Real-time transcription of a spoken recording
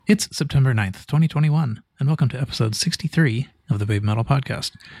It's September 9th, 2021, and welcome to episode 63 of the Baby Metal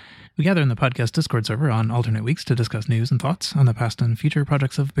Podcast. We gather in the podcast Discord server on alternate weeks to discuss news and thoughts on the past and future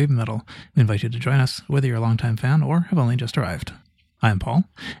projects of Baby Metal. We invite you to join us, whether you're a longtime fan or have only just arrived. I am Paul,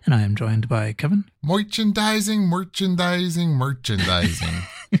 and I am joined by Kevin. Merchandising.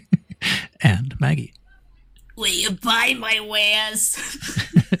 And Maggie. Will you buy my wares?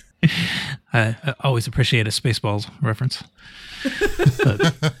 I always appreciate a Spaceballs reference.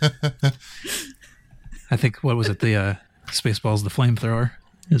 I think, what was it, the Spaceballs, the flamethrower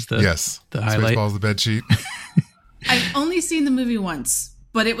is the highlight. Spaceballs, the bedsheet. I've only seen the movie once,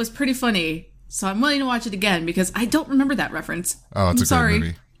 but it was pretty funny, so I'm willing to watch it again because I don't remember that reference. Oh, it's sorry. Good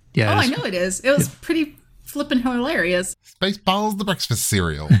movie. Yeah, I know it is. It was pretty flippin' hilarious. Spaceballs, the breakfast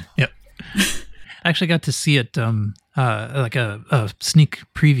cereal. Yep. I actually got to see it, like a sneak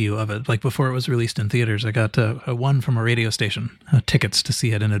preview of it, like before it was released in theaters. I got a one from a radio station, tickets to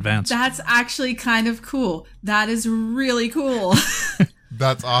see it in advance. That's actually kind of cool. That is really cool.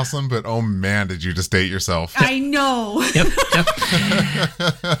 That's awesome, but oh man, did you just date yourself? I know. Yep.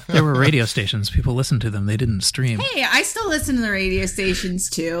 There were radio stations. People listened to them. They didn't stream. Hey, I still listen to the radio stations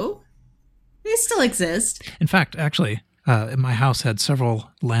too. They still exist. In fact, actually, my house had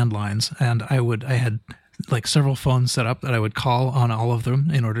several landlines, and I had like several phones set up that I would call on all of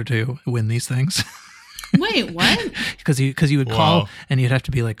them in order to win these things. Wait, what? Because you would call, and you'd have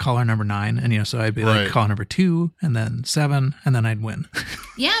to be like caller number 9, and so I'd be like caller number 2, and then 7, and then I'd win.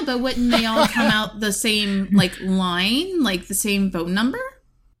 Yeah, but wouldn't they all come out the same like line, like the same phone number?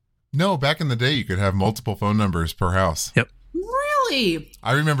 No, back in the day, you could have multiple phone numbers per house. Yep. Really?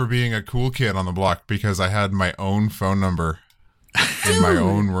 I remember being a cool kid on the block because I had my own phone number in my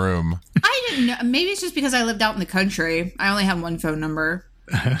own room. I didn't know. Maybe it's just because I lived out in the country. I only have one phone number.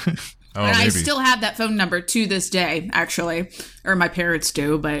 Oh, and maybe. I still have that phone number to this day, actually. Or my parents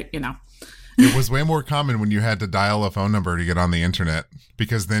do, but It was way more common when you had to dial a phone number to get on the internet,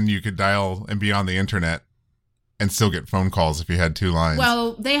 because then you could dial and be on the internet and still get phone calls if you had 2 lines.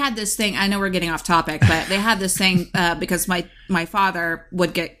 Well, they had this thing. I know we're getting off topic, but they had this thing because my father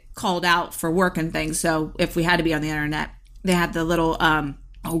would get called out for work and things. So if we had to be on the internet, they had the little,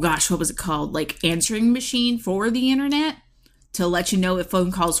 what was it called? Like answering machine for the internet to let you know if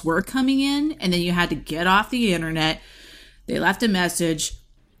phone calls were coming in. And then you had to get off the internet. They left a message.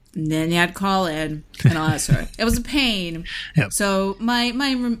 And then you had to call in and all that sort. It was a pain. Yep. So my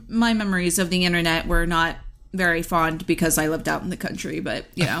memories of the internet were not very fond because I lived out in the country, but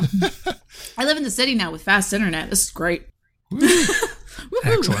I live in the city now with fast internet. This is great.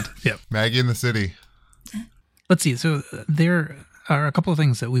 Excellent. Yep. Maggie in the city. Let's see. So there are a couple of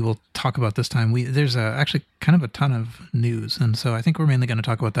things that we will talk about this time. There's actually kind of a ton of news, and so I think we're mainly going to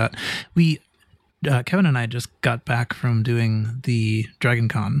talk about that. Kevin and I just got back from doing the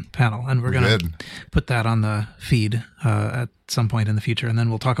DragonCon panel, and we're going to put that on the feed at some point in the future, and then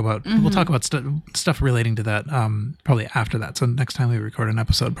we'll talk about stuff relating to that probably after that. So next time we record an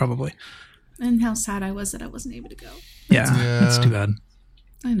episode, probably. And how sad I was that I wasn't able to go. Yeah, that's too bad.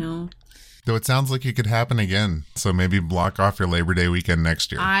 I know. Though it sounds like it could happen again, so maybe block off your Labor Day weekend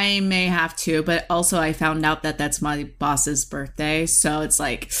next year. I may have to, but also I found out that that's my boss's birthday, so it's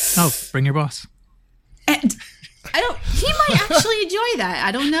like... Oh, bring your boss. And he might actually enjoy that.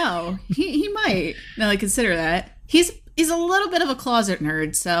 I don't know. He might. Now I consider that. He's a little bit of a closet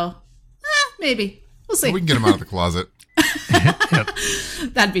nerd, so maybe. We'll see. Well, we can get him out of the closet. Yep.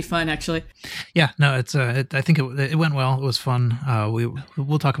 That'd be fun, actually. Yeah, no, I think it went well. It was fun.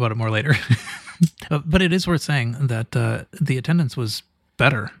 We'll talk about it more later. But it is worth saying that the attendance was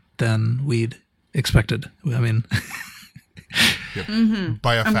better than we'd expected. I mean,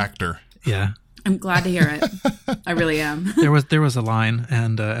 By a factor. Yeah. I'm glad to hear it. I really am. There was a line,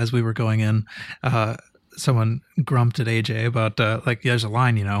 and as we were going in, someone grumped at AJ about there's a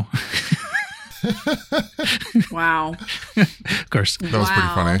line, Wow. Of course. That was pretty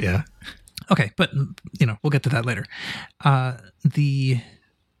funny. Yeah. Okay, but we'll get to that later. I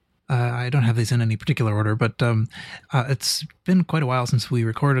don't have these in any particular order, but it's been quite a while since we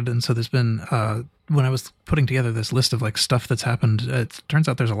recorded, and so there's been when I was putting together this list of stuff that's happened, it turns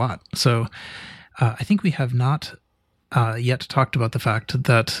out there's a lot. So I think we have not yet talked about the fact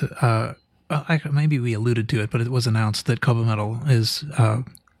that maybe we alluded to it, but it was announced that Koba Metal has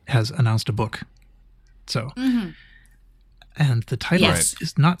announced a book. So, and the title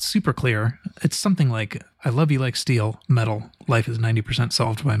is not super clear. It's something like, I love you like steel, metal, life is 90%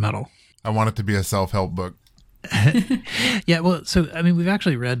 solved by metal. I want it to be a self-help book. Yeah, well, so I mean, we've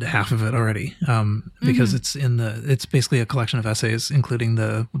actually read half of it already, because it's basically a collection of essays, including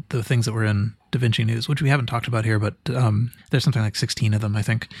the things that were in Da Vinci News, which we haven't talked about here, but there's something like 16 of them, I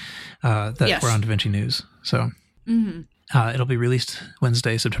think, that were on Da Vinci News. So it'll be released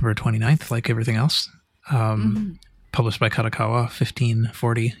Wednesday, September 29th, like everything else. Published by Kadokawa,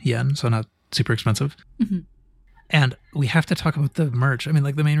 1540 yen, so not super expensive. And we have to talk about the merch. I mean,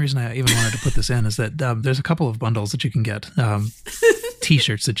 like, the main reason I even wanted to put this in is that there's a couple of bundles that you can get,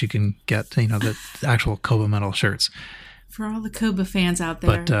 T-shirts that you can get, the actual Koba metal shirts. For all the Koba fans out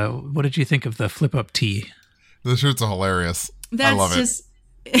there. But what did you think of the flip-up tee? The shirts are hilarious. That's I love just,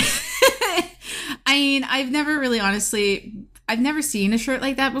 it. I mean, I've never seen a shirt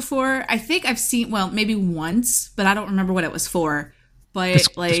like that before. I think I've seen, well, maybe once, but I don't remember what it was for. But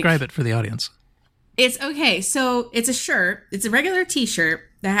describe it for the audience. It's okay. So it's a shirt. It's a regular t-shirt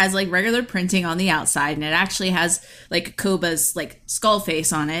that has like regular printing on the outside. And it actually has like Koba's like skull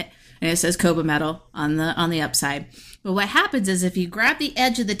face on it. And it says Koba metal on the upside. But what happens is if you grab the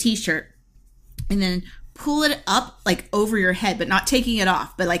edge of the t-shirt and then pull it up like over your head, but not taking it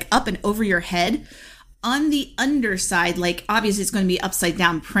off, but like up and over your head, on the underside, like obviously it's going to be upside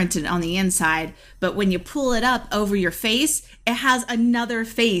down printed on the inside. But when you pull it up over your face, it has another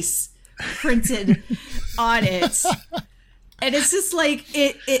face printed on it. And it's just like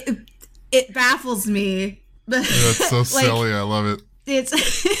it baffles me. That's so like, silly. I love it. It's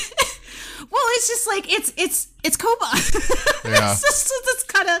well, it's just like it's Koba. Yeah. It's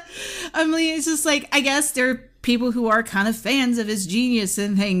kind of, I mean, it's just like, I guess there are people who are kind of fans of his genius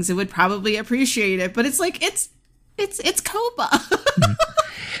and things and would probably appreciate it, but it's like it's Koba.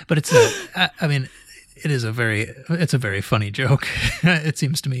 But it's I mean, it's a very funny joke. It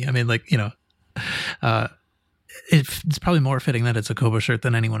seems to me. I mean, like, it's probably more fitting that it's a Koba shirt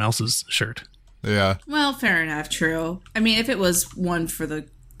than anyone else's shirt. Yeah. Well, fair enough. True. I mean, if it was one for the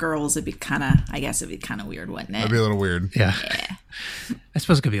girls, it'd be kind of weird, wouldn't it? That'd be a little weird. Yeah. I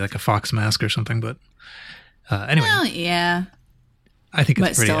suppose it could be like a fox mask or something, but anyway. Well, yeah. I think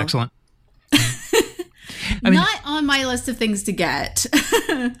it's pretty excellent. I mean, not on my list of things to get.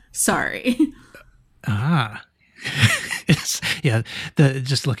 Sorry.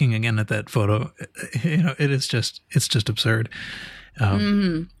 Just looking again at that photo, it's just absurd.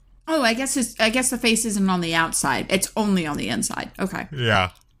 Oh, I guess the face isn't on the outside. It's only on the inside. Okay.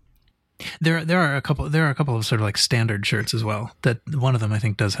 Yeah. There are a couple of sort of like standard shirts as well. That one of them I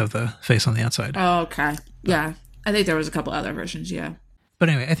think does have the face on the outside. Oh, okay. Yeah. I think there was a couple other versions, yeah. But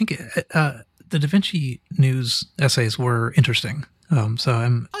anyway, I think the Da Vinci News essays were interesting. So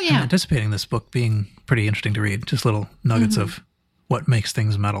I'm anticipating this book being pretty interesting to read. Just little nuggets of what makes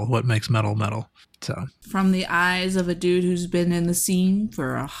things metal, what makes metal metal. So from the eyes of a dude who's been in the scene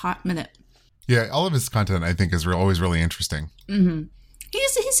for a hot minute. Yeah, all of his content I think is always really interesting. Mm-hmm. He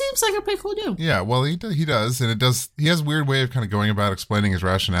seems like a pretty cool dude. Yeah, well he does, and he has a weird way of kind of going about explaining his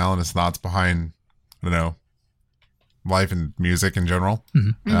rationale and his thoughts behind, life and music in general.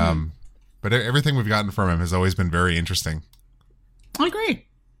 Mm-hmm. But everything we've gotten from him has always been very interesting. I agree.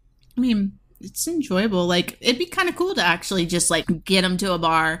 I mean, it's enjoyable. Like, it'd be kind of cool to actually just like get him to a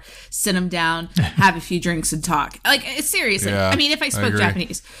bar, sit him down, have a few drinks and talk. Like, seriously. Yeah, I mean, if I spoke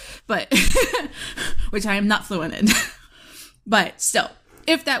Japanese, but which I am not fluent in, but still,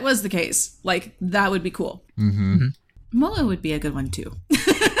 if that was the case, like, that would be cool. Mm-hmm. Moa would be a good one too.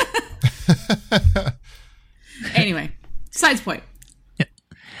 Anyway, besides point. Yeah.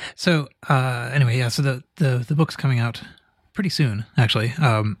 So anyway, yeah. So the book's coming out pretty soon, actually.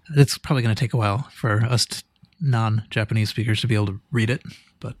 It's probably going to take a while for us non-Japanese speakers to be able to read it,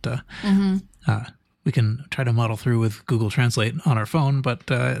 but we can try to muddle through with Google Translate on our phone, but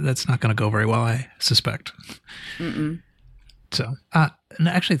that's not going to go very well, I suspect. Mm-mm. So, and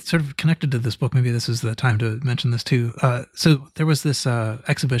actually sort of connected to this book, maybe this is the time to mention this too. So there was this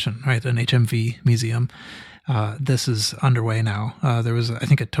exhibition, right, an HMV museum. This is underway now. There was, I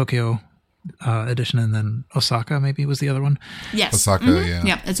think, a Tokyo edition, and then Osaka maybe was the other one. Yes. Osaka, yeah.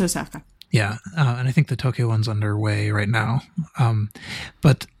 Yeah, it's Osaka. Yeah, and I think the Tokyo one's underway right now.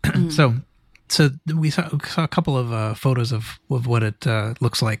 But so we saw a couple of photos of what it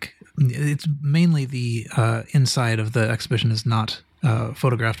looks like. It's mainly the inside of the exhibition is not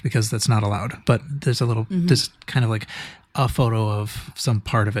photographed because that's not allowed. But there's a little, just kind of like a photo of some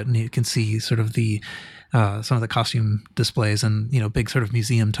part of it, and you can see sort of the some of the costume displays and big sort of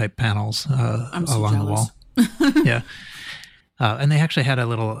museum type panels along the wall. Yeah. And they actually had a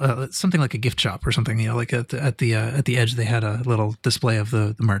little something like a gift shop or something, like at the edge they had a little display of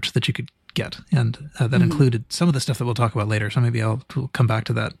the merch that you could get, and that included some of the stuff that we'll talk about later. So maybe we'll come back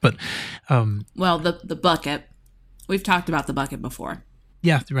to that. But well, the bucket. We've talked about the bucket before.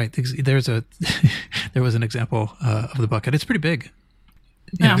 Yeah, right. There's a there was an example of the bucket. It's pretty big.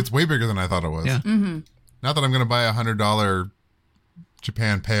 Yeah. It's way bigger than I thought it was. Yeah. Not that I'm going to buy $100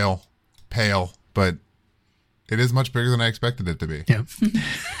 Japan pail, but it is much bigger than I expected it to be.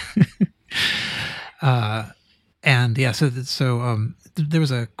 Yeah. And yeah, so there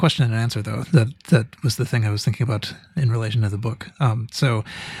was a question and answer though that was the thing I was thinking about in relation to the book. So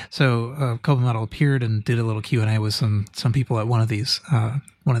Koba Metal appeared and did a little Q&A with some people at one of these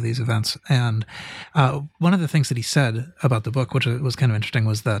events, and one of the things that he said about the book, which was kind of interesting,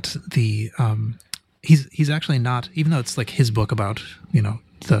 was that he's actually not, even though it's like his book about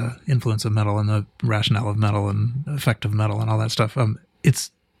the influence of metal and the rationale of metal and effect of metal and all that stuff.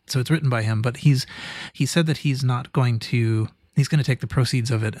 It's written by him, but he said that he's going to take the proceeds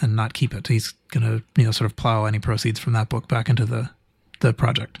of it and not keep it. He's going to sort of plow any proceeds from that book back into the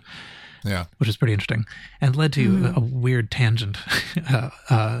project. Yeah, which is pretty interesting and led to a weird tangent in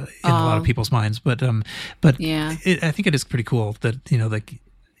a lot of people's minds. But yeah, I think it is pretty cool that like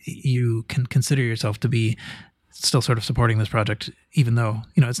you can consider yourself to be still sort of supporting this project, even though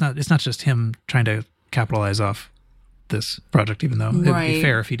it's not just him trying to capitalize off this project, even though it would be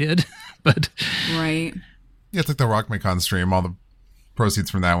fair if he did. But right, yeah, it's like the Rockmacon stream. All the proceeds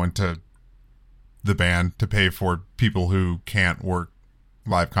from that went to the band to pay for people who can't work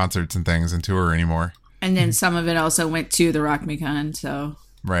live concerts and things and tour anymore. And then some of it also went to the Rockmacon, so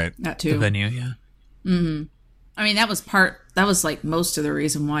right, that too. The venue, yeah. Mm-hmm. I mean, that was like most of the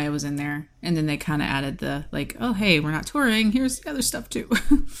reason why I was in there. And then they kind of added the like, oh, hey, we're not touring. Here's the other stuff too.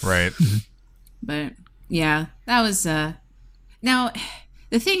 Right. But yeah, that was, now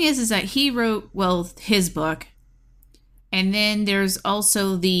the thing is that he wrote, his book. And then there's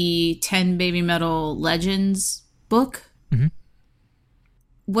also the 10 Baby Metal Legends book. Mm-hmm.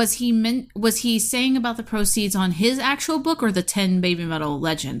 Was he saying about the proceeds on his actual book or the 10 Baby Metal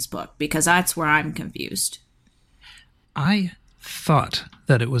Legends book? Because that's where I'm confused. I thought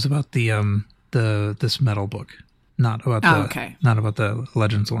that it was about this metal book, not about the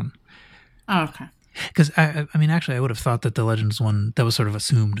Legends one. Oh, okay. Because I mean, actually, I would have thought that the Legends one, that was sort of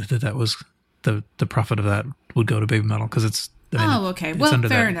assumed that was the profit of that would go to Baby Metal, because it's. Okay. Well,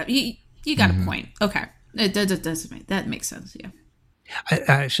 fair enough. You got a point. Okay, that makes sense. Yeah.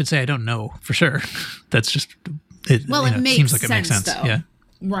 I should say I don't know for sure. That's just it. Well, it makes seems like sense, it makes sense. though. Yeah.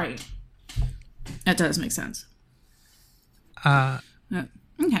 Right. That does make sense.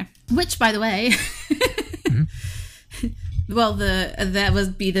 Okay. Which, by the way, well, that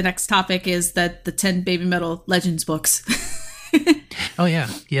would be the next topic, is that the 10 Baby Metal Legends books. Oh yeah.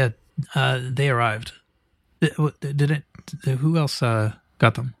 They arrived. Did it? Who else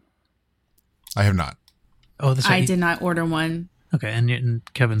got them? I have not. Oh, that's right. I did not order one. Okay, and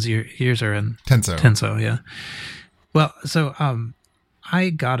Kevin's ears are in Tenso, yeah. Well, so I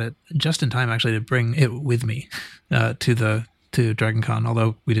got it just in time actually to bring it with me to DragonCon,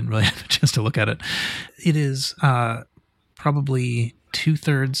 although we didn't really have a chance to look at it. It is probably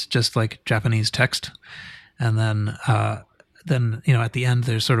 2/3 just like Japanese text, and then at the end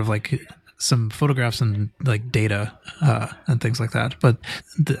there's sort of like some photographs and like data and things like that. But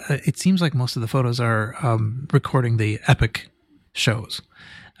it seems like most of the photos are recording the Epic shows,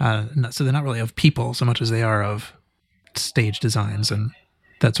 so they're not really of people so much as they are of stage designs and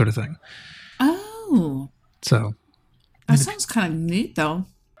that sort of thing. Oh, so that sounds kind of neat, though.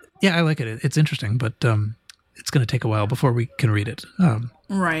 Yeah, I like it. It's interesting, but it's going to take a while before we can read it.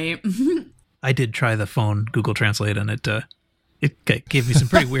 Right. I did try the phone Google Translate, and it gave me some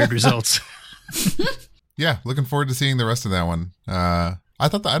pretty weird results. Yeah, looking forward to seeing the rest of that one. I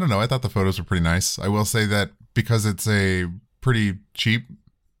thought the photos were pretty nice. I will say that because it's a pretty cheap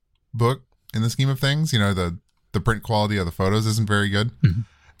book in the scheme of things, the print quality of the photos isn't very good. Mm-hmm.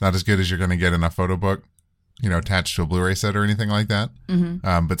 Not as good as you're going to get in a photo book, attached to a Blu-ray set or anything like that.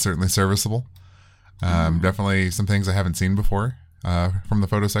 Mm-hmm. But certainly serviceable. Definitely some things I haven't seen before from the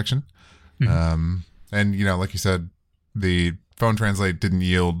photo section. Mm-hmm. And like you said, the phone translate didn't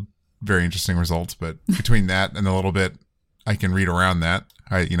yield very interesting results, but between that and a little bit I can read around that,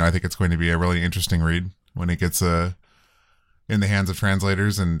 I think it's going to be a really interesting read when it gets in the hands of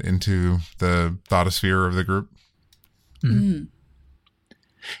translators and into the thoughtosphere of the group. Mm-hmm.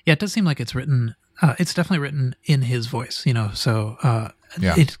 Yeah, it does seem like it's written. It's definitely written in his voice, So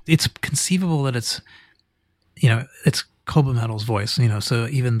it's conceivable that it's Koba Metal's voice, So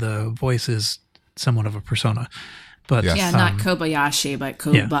even the voice is somewhat of a persona, but yes. Not Kobayashi, but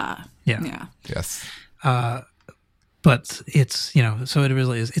Koba. Yeah. Yes. But it's so it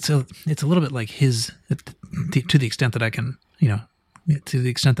really is. It's a little bit like his, to the extent that I can to the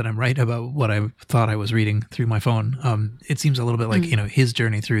extent that I'm right about what I thought I was reading through my phone, it seems a little bit like, his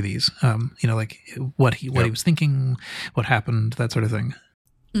journey through these, like what he was thinking, what happened, that sort of thing.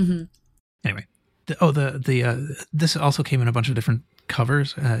 Mm-hmm. Anyway, this also came in a bunch of different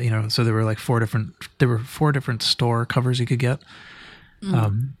covers, so there were like four different store covers you could get,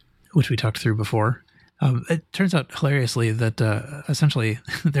 which we talked through before. It turns out hilariously that essentially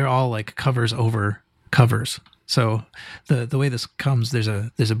they're all like covers over covers. So the way this comes, there's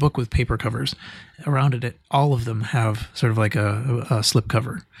a book with paper covers. Around it, all of them have sort of like a slip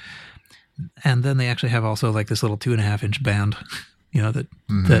cover, and then they actually have also like this little 2.5-inch band.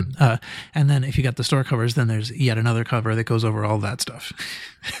 And then if you got the store covers, then there's yet another cover that goes over all that stuff.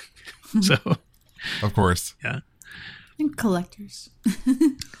 So, of course, yeah, and collectors.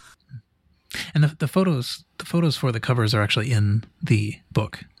 And the photos for the covers are actually in the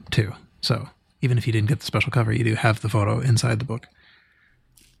book too. So even if you didn't get the special cover, you do have the photo inside the book.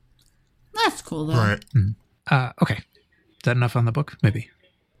 That's cool, though. Right. Okay, is that enough on the book? Maybe.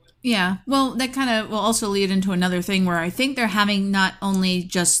 Yeah, well, that kind of will also lead into another thing where I think they're having not only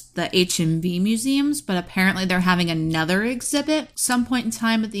just the HMV museums, but apparently they're having another exhibit some point in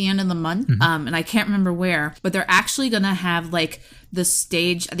time at the end of the month. And I can't remember where, but they're actually going to have like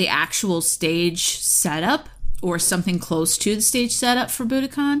the actual stage setup or something close to the stage setup for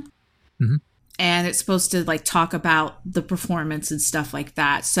Budokan. Mm-hmm. And it's supposed to like talk about the performance and stuff like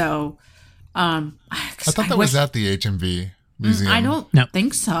that. So, I thought that was at the HMV museum. I don't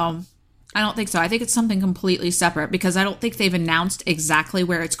think so. I don't think so. I think it's something completely separate because I don't think they've announced exactly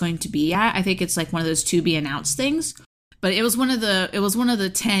where it's going to be at. I think it's like one of those to be announced things. But it was one of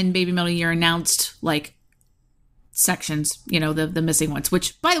the 10 Baby Metal Year announced like sections, the missing ones,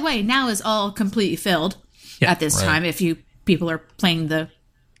 which by the way now is all completely filled at this time if you people are playing the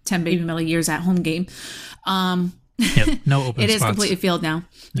 10 Baby Metal Years at home game. No open spots. It is completely filled now.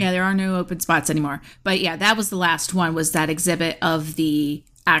 Yeah, there are no open spots anymore. But yeah, that was the last one, was that exhibit of the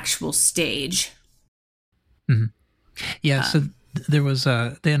actual stage. Mm-hmm. Yeah, so there was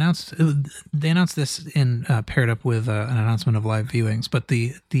they announced this in paired up with an announcement of live viewings, but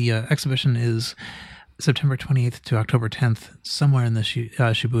the exhibition is September 28th to October 10th, somewhere in the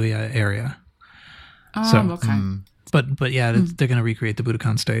Shibuya area. Oh, okay. But yeah, they're going to recreate the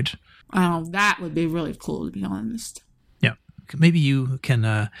Budokan stage. Oh, that would be really cool, to be honest. Yeah. Maybe you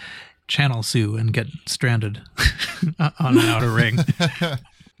can channel Sue and get stranded on an outer ring.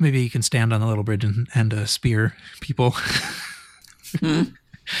 Maybe you can stand on the little bridge and spear people.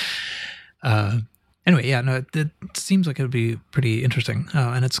 Anyway, yeah, no, it seems like it would be pretty interesting,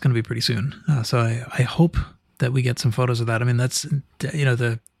 and it's going to be pretty soon. So I hope that we get some photos of that. I mean, that's,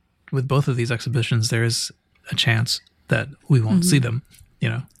 with both of these exhibitions, there is a chance that we won't see them,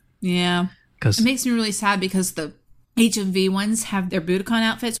 Yeah. It makes me really sad because the HMV ones have their Budokan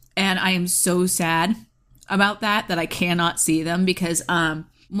outfits, and I am so sad about that I cannot see them because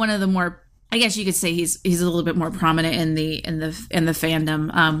one of the more, I guess you could say he's a little bit more prominent in the fandom.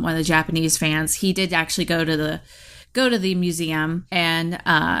 One of the Japanese fans, he did actually go to the museum,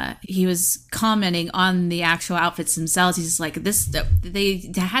 and he was commenting on the actual outfits themselves. He's like,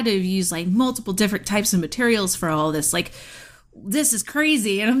 they had to use like multiple different types of materials for all this. Like, this is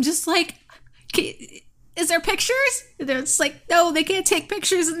crazy. And I'm just like, is there pictures? It's like, no, they can't take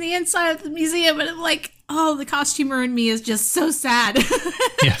pictures in the inside of the museum. And I'm like, oh, the costumer in me is just so sad.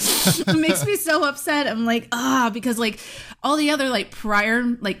 Yes. It makes me so upset. I'm like, because like all the other like prior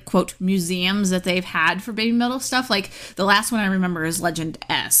like quote museums that they've had for Baby Metal stuff, like the last one I remember is Legend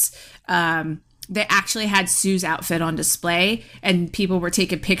S. They actually had Sue's outfit on display, and people were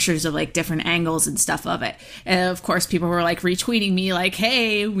taking pictures of like different angles and stuff of it. And of course, people were like retweeting me like,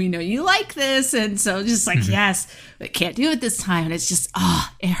 hey, we know you like this. And so just like, yes, but can't do it this time. And it's just,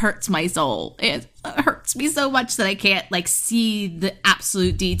 it hurts my soul. It hurts me so much that I can't like see the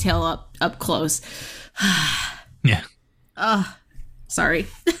absolute detail up close. Yeah. Sorry.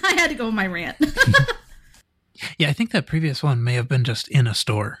 I had to go on my rant. Yeah, I think that previous one may have been just in a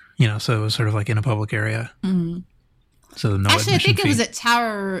store, so it was sort of like in a public area. Mm-hmm. So no actually, I think fee. it was at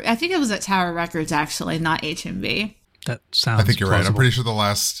Tower. I think it was at Tower Records, actually, not HMV. That sounds. I think you're plausible. right. I'm pretty sure the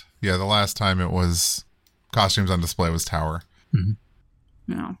last time it was costumes on display was Tower. Mm-hmm.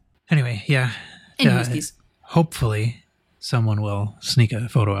 No. Anyway, yeah. Hopefully, someone will sneak a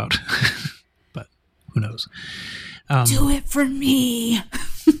photo out, but who knows? Do it for me.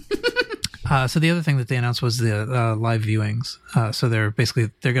 So the other thing that they announced was the live viewings. So they're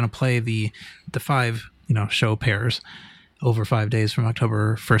going to play the 5 show pairs over 5 days from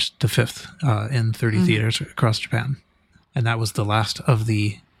October 1st to 5th in 30 theaters across Japan, and that was the last of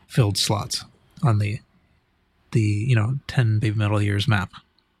the filled slots on the the 10 Baby Metal years map.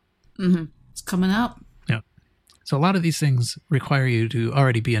 It's coming up. Yeah. So a lot of these things require you to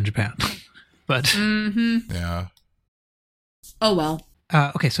already be in Japan. But Yeah. Oh, well.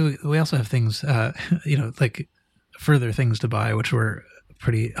 okay, so we also have things, like further things to buy, which were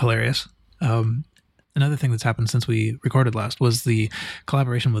pretty hilarious. Another thing that's happened since we recorded last was the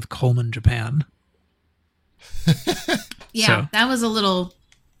collaboration with Coleman Japan. Yeah, So- that was a little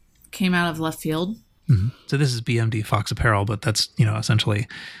came out of left field. So this is BMD Fox Apparel, but that's, essentially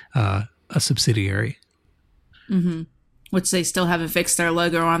a subsidiary. Which they still haven't fixed their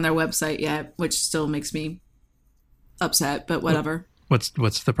logo on their website yet, which still makes me upset, but whatever. What's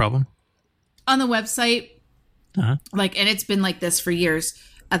the problem? On the website, Uh-huh. and it's been like this for years,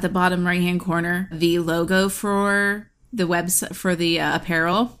 at the bottom right hand corner, the logo for the website for the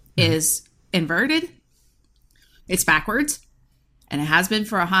apparel is inverted. It's backwards, and it has been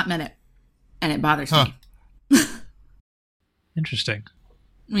for a hot minute, and it bothers me. Interesting.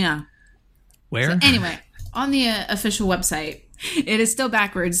 Yeah. Where? So anyway, on the official website, it is still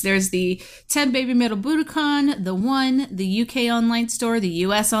backwards. There's the 10 Baby Metal Budokan, the 1, the UK online store, the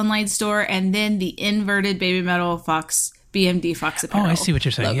US online store, and then the inverted Baby Metal Fox, BMD Fox Apparel. Oh, I see what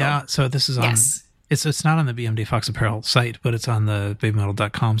you're saying. logo. Yeah, so this is on... Yes. It's not on the BMD Fox Apparel site, but it's on the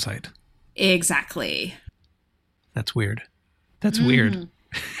babymetal.com site. Exactly. That's weird. That's weird.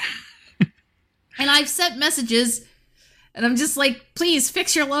 And I've sent messages, and I'm just like, please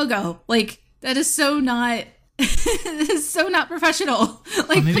fix your logo. Like, that is so not... that is so not professional. Like,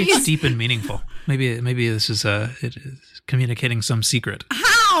 Well, maybe please. it's deep and meaningful. Maybe this is it is communicating some secret.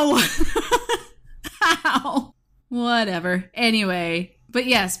 How? How? Whatever. Anyway, but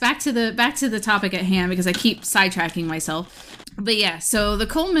yes, back to the topic at hand because I keep sidetracking myself. But yeah, so the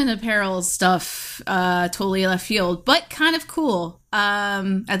Coleman apparel stuff, totally left field, but kind of cool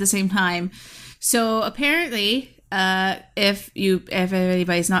at the same time. So apparently, if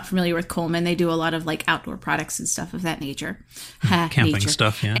anybody's not familiar with Coleman, they do a lot of like outdoor products and stuff of that nature. Camping Nature.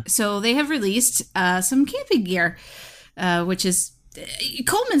 stuff, yeah. So they have released some camping gear, which is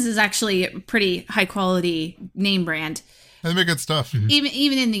Coleman's is actually a pretty high quality name brand. They make good stuff.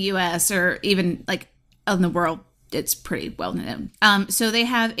 Even in the U.S. or even like in the world, it's pretty well known. So they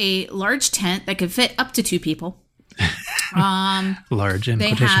have a large tent that can fit up to 2 people. Large in They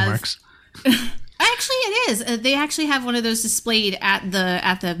quotation have- marks. Actually, it is. They actually have one of those displayed at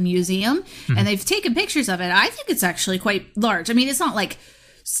the museum, and they've taken pictures of it. I think it's actually quite large. I mean, it's not like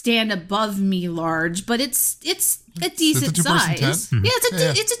stand above me large, but it's a decent two-person size. tent? Yeah,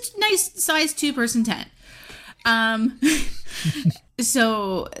 Yeah. it's a nice size 2-person tent.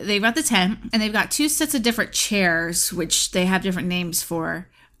 So they've got the tent, and they've got 2 sets of different chairs, which they have different names for.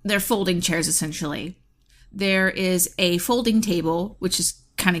 They're folding chairs, essentially. There is a folding table, which is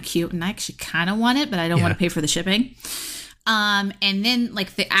kind of cute, and I actually kind of want it, but I don't want Yeah. to pay for the shipping. And then,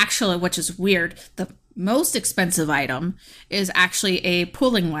 like, the actual, which is weird, the most expensive item is actually a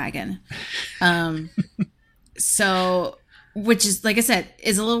pulling wagon. So, which is, like I said,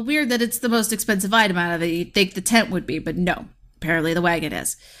 is a little weird that it's the most expensive item out of it. You'd think the tent would be, but no, apparently the wagon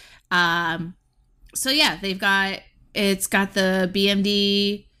is. So yeah, it's got the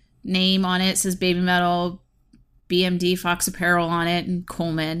BMD name on it. It says Baby Metal, BMD Fox Apparel on it, and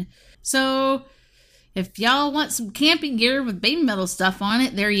Coleman. So if y'all want some camping gear with Baby Metal stuff on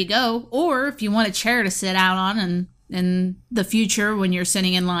it, there you go. Or if you want a chair to sit out on and in the future when you're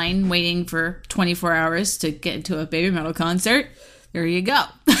sitting in line waiting for 24 hours to get into a Baby Metal concert, there you go.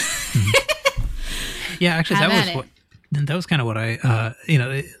 Yeah, actually, Have at that was kind of what I,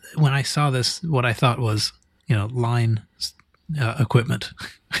 when I saw this, what I thought was, line equipment,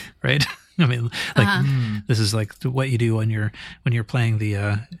 right? I mean, like this is like what you do when you're playing the,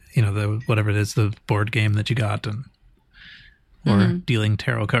 the whatever it is, the board game that you got, or dealing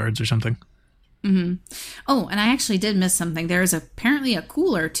tarot cards or something. Oh, and I actually did miss something. There's apparently a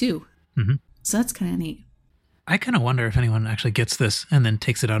cooler too. So that's kind of neat. I kind of wonder if anyone actually gets this and then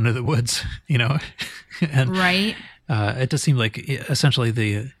takes it out into the woods, and Right? it does seem like essentially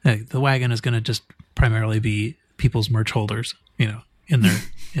the wagon is going to just primarily be people's merch holders, in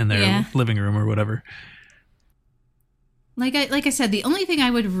their Yeah. living room or whatever. Like I said, the only thing I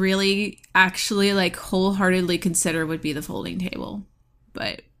would really actually like wholeheartedly consider would be the folding table.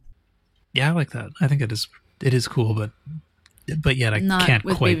 But Yeah, I like that. I think it is cool, but yet I not can't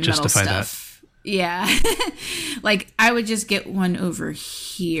with quite Baby Metal justify that. stuff. Yeah. Like I would just get one over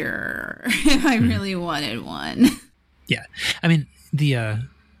here if I really wanted one. Yeah, I mean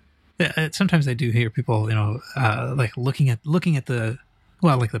sometimes I do hear people, like looking at the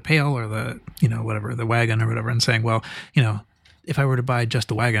like the pail or the whatever, the wagon or whatever, and saying, well, if I were to buy just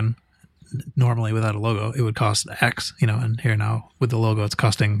the wagon, normally without a logo, it would cost X, and here now with the logo, it's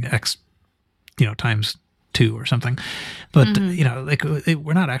costing X, times 2 or something. But,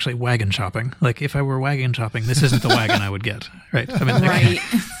 we're not actually wagon shopping. Like if I were wagon shopping, this isn't the wagon I would get. Right. I mean, Right.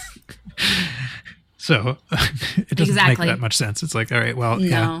 So it doesn't Exactly. make that much sense. It's like, all right, well, No.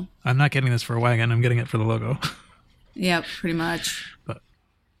 yeah, I'm not getting this for a wagon. I'm getting it for the logo. Yep, pretty much. But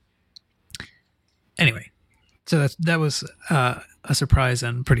anyway, so that was a surprise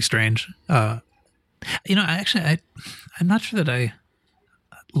and pretty strange. I'm not sure that I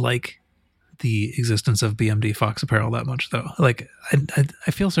like the existence of BMD Fox Apparel that much, though. Like,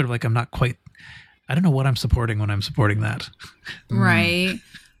 I feel sort of like I'm not quite. I don't know what I'm supporting when I'm supporting that. Right.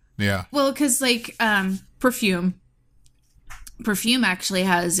 Yeah. Well, because Perfume actually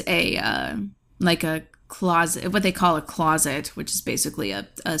has a closet, what they call a closet, which is basically a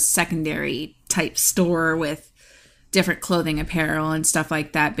secondary type store with different clothing, apparel, and stuff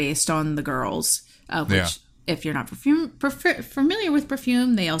like that based on the girls. Which, if you're not familiar with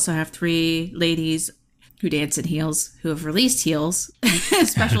Perfume, they also have 3 ladies who dance in heels, who have released heels,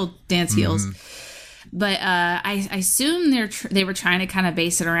 special dance heels. But I assume they were trying to kind of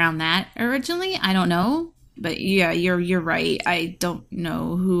base it around that originally. I don't know, but yeah, you're right. I don't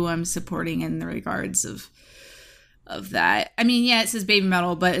know who I'm supporting in the regards of that. I mean, yeah, it says Baby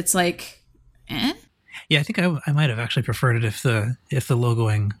Metal, but it's like, eh. Yeah, I think I might have actually preferred it if the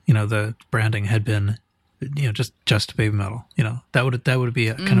logoing, the branding had been, just Baby Metal. That would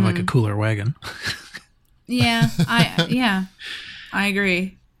be kind of like a cooler wagon. Yeah, I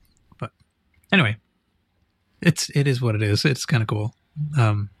agree. But anyway. It is what it is. It's kind of cool.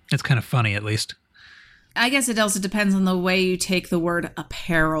 It's kind of funny, at least. I guess it also depends on the way you take the word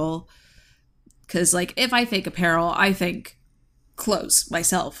apparel. Because, if I think apparel, I think clothes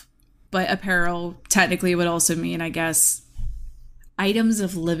myself. But apparel technically would also mean, I guess, items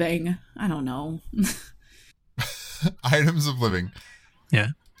of living. I don't know. Items of living. Yeah.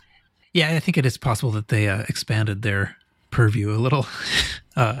 Yeah, I think it is possible that they expanded their purview a little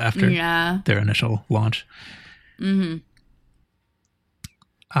after their initial launch. Mm-hmm.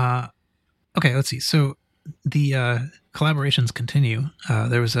 Okay, let's see. So the collaborations continue.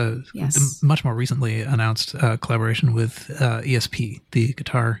 There was a much more recently announced collaboration with ESP, the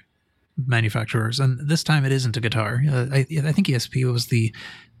guitar manufacturers, and this time it isn't a guitar. I think ESP was the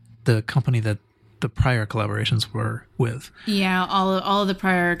company that the prior collaborations were with. Yeah, all of the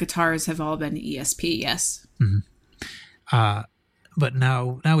prior guitars have all been ESP. Yes. Mm-hmm. But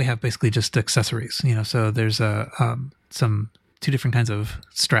now we have basically just accessories, so there's some 2 different kinds of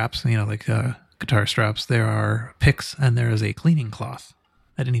straps, guitar straps. There are picks and there is a cleaning cloth.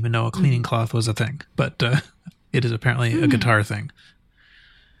 I didn't even know a cleaning cloth was a thing, but it is apparently a guitar thing.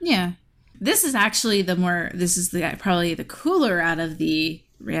 Yeah. This is actually probably the cooler out of the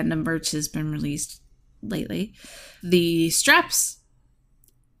random merch has been released lately. The straps,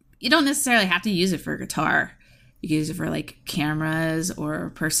 you don't necessarily have to use it for a guitar. You can use it for cameras or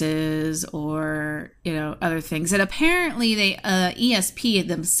purses or, other things. And apparently ESP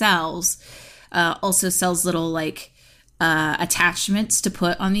themselves also sells little attachments to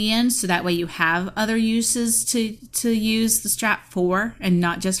put on the end. So that way you have other uses to use the strap for and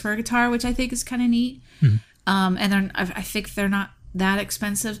not just for a guitar, which I think is kind of neat. Mm-hmm. And I think they're not that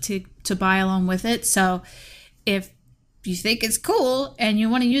expensive to buy along with it. So if you think it's cool and you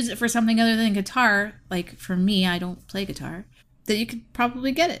want to use it for something other than guitar, like for me, I don't play guitar, then you could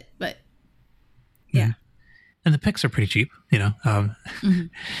probably get it. But yeah. And the picks are pretty cheap,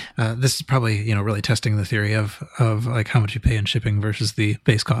 This is probably, really testing the theory of how much you pay in shipping versus the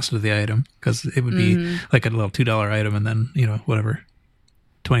base cost of the item, because it would be like a little $2 item and then, whatever,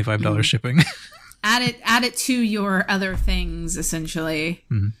 $25 shipping. Add it to your other things, essentially,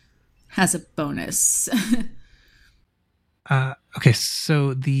 as a bonus. Okay,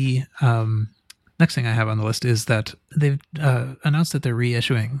 so the next thing I have on the list is that they've announced that they're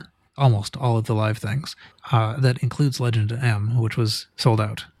reissuing almost all of the live things. That includes Legend M, which was sold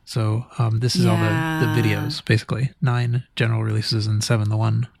out. So this is all the videos, basically. 9 general releases and 7 the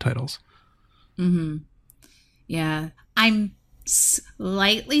one titles. Mm-hmm. Yeah. I'm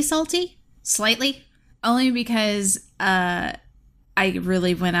slightly salty. Slightly. Only because I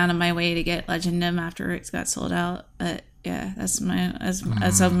really went out of my way to get Legend M after it got sold out. But yeah, that's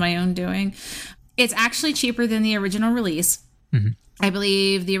of my own doing. It's actually cheaper than the original release. Mm-hmm. I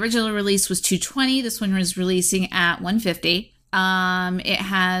believe the original release was $220. This one was releasing at $150. It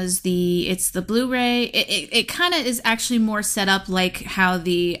has it's the Blu-ray. It kind of is actually more set up like how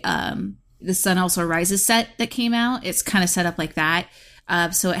the Sun Also Rises set that came out. It's kind of set up like that.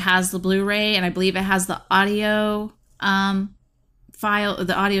 So it has the Blu-ray, and I believe it has the audio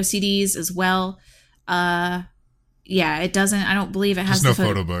the audio CDs as well. Yeah, it doesn't. I don't believe it has no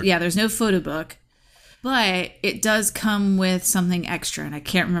photo book. Yeah, there's no photo book, but it does come with something extra, and I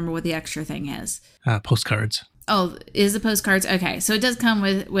can't remember what the extra thing is. Postcards. Oh, is the postcards? Okay, so it does come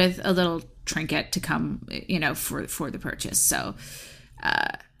with a little trinket to come, for the purchase. So,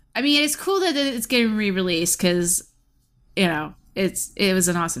 I mean, it's cool that it's getting re-released because, it was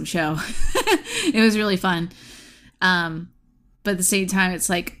an awesome show. It was really fun. But at the same time, it's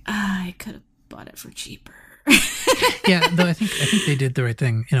like, I could have bought it for cheaper. Yeah, though I think they did the right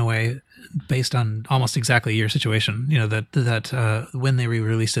thing in a way, based on almost exactly your situation. That when they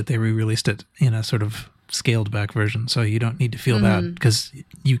re-released it, they re-released it in a sort of scaled back version, so you don't need to feel bad because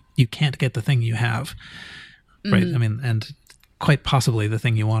you can't get the thing you have, right? I mean, and quite possibly the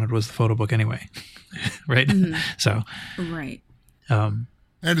thing you wanted was the photo book anyway, right? So, right. And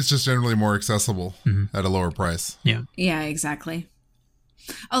it's just generally more accessible at a lower price. Yeah, exactly.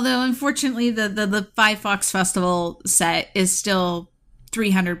 Although, unfortunately, the 5 Fox Festival set is still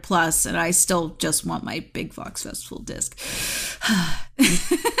 $300 plus, and I still just want my Big Fox Festival disc.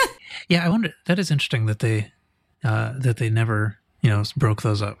 Yeah, I wonder. That is interesting that they never broke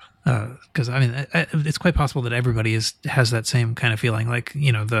those up, because I mean it's quite possible that everybody has that same kind of feeling, like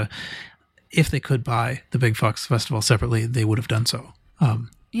if they could buy the Big Fox Festival separately, they would have done so.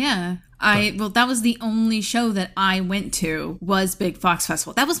 Yeah. That was the only show that I went to was Big Fox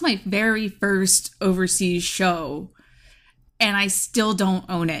Festival. That was my very first overseas show, and I still don't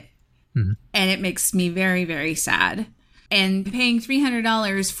own it. And it makes me very, very sad. And paying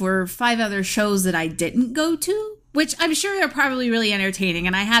 $300 for 5 other shows that I didn't go to, which I'm sure are probably really entertaining,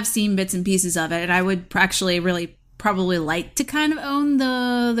 and I have seen bits and pieces of it, and I would actually really probably like to kind of own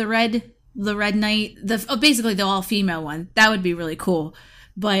the Red Knight, basically the all-female one. That would be really cool.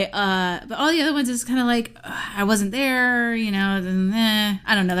 But all the other ones is kind of like, I wasn't there, I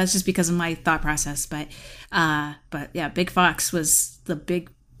don't know. That's just because of my thought process. But yeah, Big Fox was the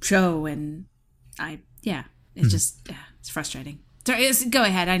big show, and it's just, it's frustrating. Sorry, go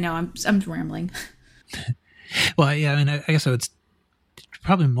ahead. I know I'm rambling. Well, yeah, I mean, I guess it's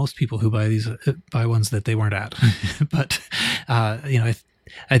probably most people who buy these buy ones that they weren't at, but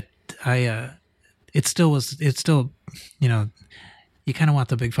it's still you kind of want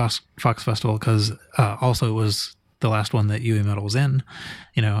the Big Fox Festival because also it was the last one that UE Metal was in,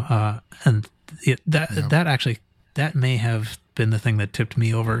 and that actually that may have been the thing that tipped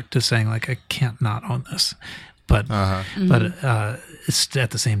me over to saying, like, I can't not own this, but it's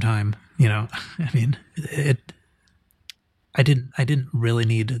at the same time, I mean, I didn't really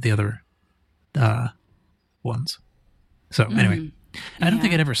need the other ones. So anyway, I don't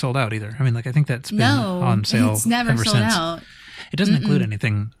think it ever sold out either. I mean, like, I think that's been on sale. It's never ever sold since. out. It doesn't include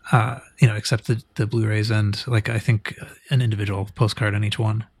anything, except the Blu-rays and, like, I think an individual postcard in each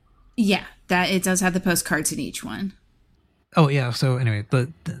one. Yeah, that it does have the postcards in each one. Oh yeah. So anyway,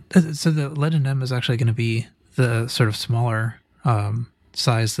 so the Legend M is actually going to be the sort of smaller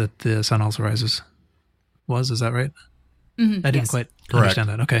size that the Sun Also Rises was. Is that right? I didn't quite understand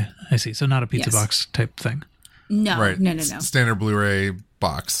that. Okay, I see. So not a pizza box type thing. No, right. No. Standard Blu-ray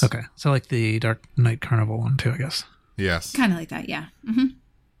box. Okay, so like the Dark Knight Carnival one too, I guess. Yes. Kind of like that, yeah.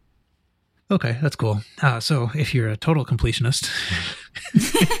 Okay, that's cool. So if you're a total completionist,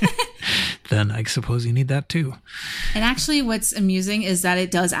 then I suppose you need that too. And actually, what's amusing is that it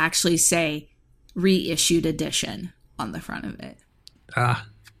does actually say reissued edition on the front of it.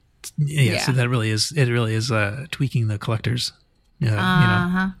 So that really is, it really is tweaking the collector's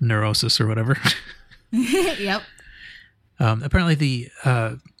neurosis or whatever. Yep. Apparently the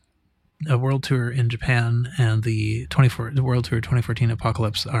a world tour in Japan and the World Tour 2014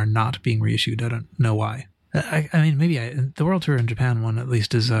 Apocalypse are not being reissued. I don't know why. I mean, maybe the World Tour in Japan one at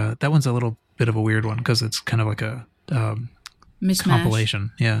least is that one's a little bit of a weird one because it's kind of like a compilation.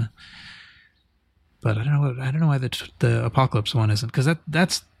 Yeah. But I don't know why the Apocalypse one isn't, because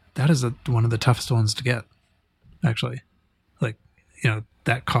that is one of the toughest ones to get, actually. Like,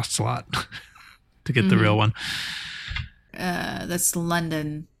 that costs a lot to get the real one. That's the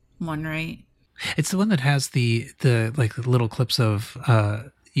London one, right? It's the one that has the like little clips of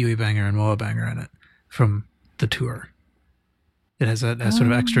Yui Banger and Moa Banger in it from the tour. It has a sort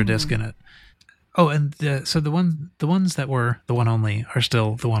of extra disc in it. Oh, and so the ones that were the one only are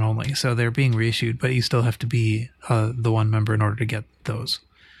still the one only. So they're being reissued, but you still have to be the one member in order to get those.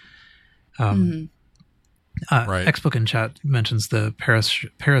 Right. Xbook in chat mentions the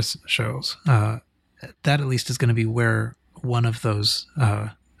Paris shows. That at least is going to be where one of those.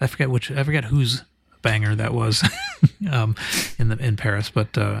 I forget whose banger that was in Paris,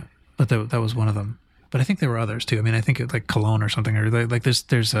 but that was one of them. but I think there were others too. I mean, I think it, like Cologne or something, or like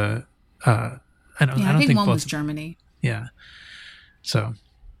there's a I don't Yeah, I think think one both, was Germany. yeah. So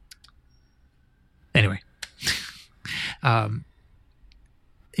anyway,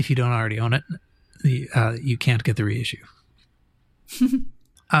 if you don't already own it, you can't get the reissue.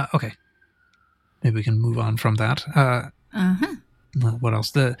 Okay, maybe we can move on from that. What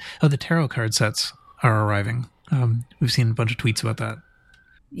else? The tarot card sets are arriving. We've seen a bunch of tweets about that.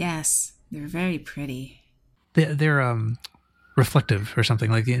 Yes, they're very pretty. They're reflective or something,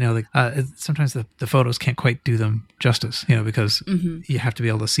 like, sometimes the photos can't quite do them justice, because you have to be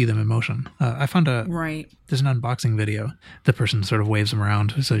able to see them in motion. I found Right. there's an unboxing video. The person sort of waves them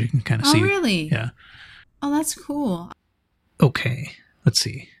around so you can kind of see. Oh, really? Yeah. Oh, that's cool. Okay, let's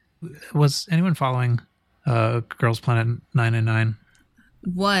see. Was anyone following Girls Planet 999?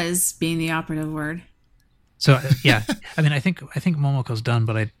 Was being the operative word. So yeah, I mean, I think Momoko's done,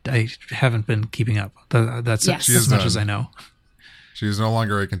 but I haven't been keeping up. That's Yes. She is as much done. as I know. She is no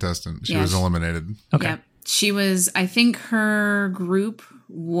longer a contestant. She Yeah, was eliminated. Okay. Yep. She was, I think her group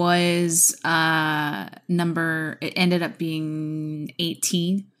was it ended up being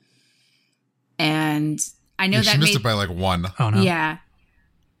 18. And I know She that missed made, it by like one. Oh no. yeah.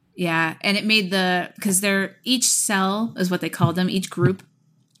 Yeah. And it made because each cell is what they called them. Each group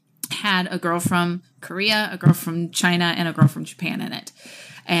had a girl from Korea, a girl from China, and a girl from Japan in it.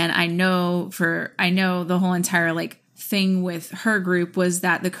 And I know the whole entire thing with her group was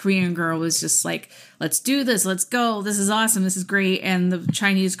that the Korean girl was just like, let's do this, let's go, this is awesome, this is great. And the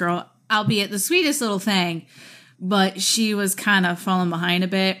Chinese girl, albeit the sweetest little thing, but she was kind of falling behind a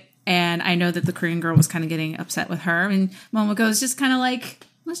bit. And I know that the Korean girl was kind of getting upset with her. And Momoko was just kind of like,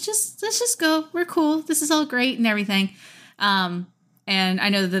 let's just go, we're cool, this is all great and everything. And I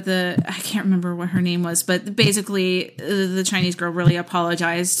know that I can't remember what her name was, but basically the Chinese girl really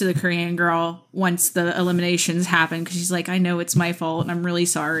apologized to the Korean girl once the eliminations happened, because she's like, I know it's my fault and I'm really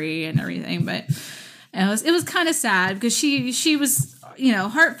sorry and everything. But it was kind of sad because she was,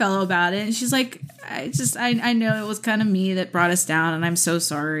 heartfelt about it. And she's like, I know it was kind of me that brought us down and I'm so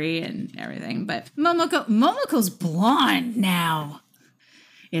sorry and everything. But Momoko's blonde now.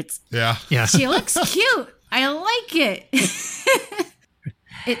 Yeah. She looks cute. I like it.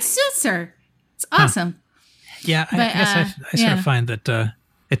 It suits her. It's awesome. Yeah, I guess I sort of find that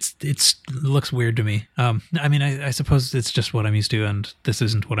it looks weird to me. I mean, I suppose it's just what I'm used to, and this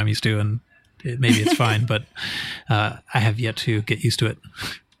isn't what I'm used to, and maybe it's fine, but I have yet to get used to it.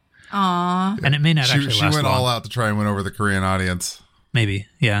 Aw. And it may not actually She last went long. all out to try and win over the Korean audience. Maybe,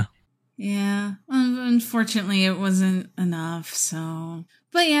 yeah. Yeah. Unfortunately, it wasn't enough, so...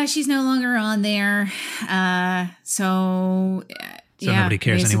 But yeah, she's no longer on there. So nobody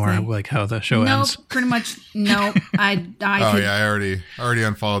cares anymore, like how the show ends. Pretty much. Nope. I already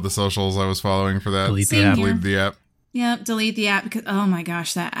unfollowed the socials I was following for that. Delete the Same app. here. Delete the app. Yeah, delete the app because, oh my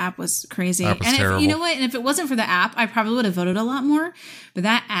gosh, that app was crazy. That was and terrible. you know what? And if it wasn't for the app, I probably would have voted a lot more. But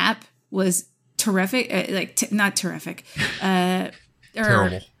that app was terrific. Not terrific.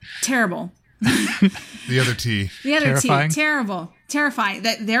 Terrible. Terrible. The other T. The other Terrifying? T. Terrifying.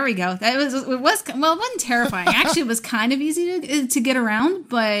 There we go. It wasn't terrifying. Actually, it was kind of easy to get around,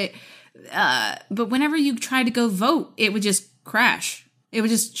 but whenever you try to go vote, it would just crash. It would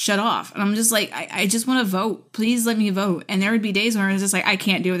just shut off. And I'm just like, I just want to vote. Please let me vote. And there would be days where I was just like, I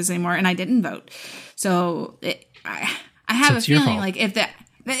can't do this anymore. And I didn't vote. So I have a feeling like if that,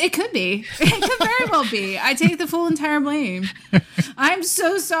 it could be. It could very well be. I take the full entire blame. I'm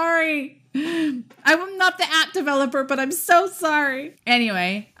so sorry. I'm not the app developer, but I'm so sorry.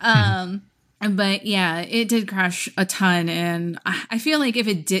 Anyway, but yeah, it did crash a ton, and I feel like if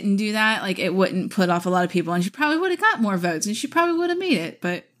it didn't do that, like it wouldn't put off a lot of people, and she probably would have got more votes, and she probably would have made it.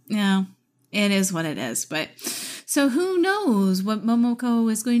 But it is what it is. But so who knows what Momoko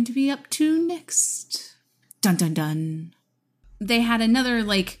is going to be up to next? Dun dun dun. They had another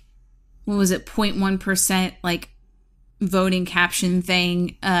 0.1% voting caption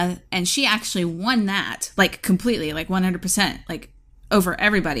thing, and she actually won that completely, 100%, over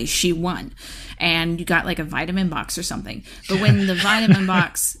everybody. She won, and you got a vitamin box or something. But when the vitamin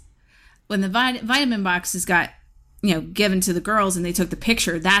box is got given to the girls and they took the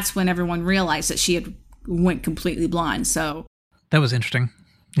picture, that's when everyone realized that she had went completely blonde. So that was interesting.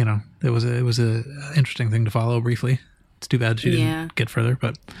 It was a interesting thing to follow briefly. It's too bad she didn't get further,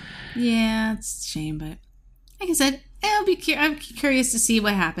 but yeah, it's a shame. But like I said, I'm curious to see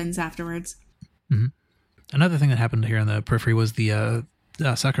what happens afterwards. Mm-hmm. Another thing that happened here in the periphery was the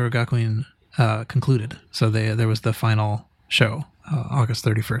Sakura Gakuin concluded. So there was the final show, August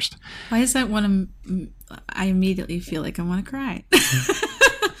 31st. Why is that one? I immediately feel like I want to cry.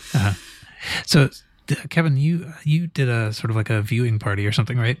 So Kevin, you did a sort of like a viewing party or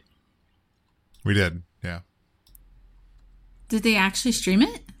something, right? We did, yeah. Did they actually stream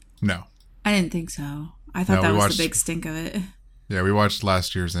it? No. I didn't think so. I thought that was the big stink of it. Yeah, we watched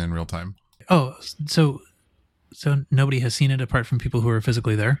last year's in real time. Oh, so nobody has seen it apart from people who are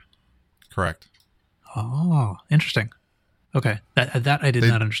physically there? Correct. Oh, interesting. Okay, that I did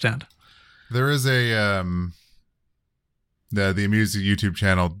not understand. There is a the Amuse YouTube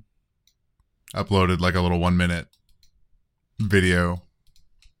channel uploaded like a little 1-minute video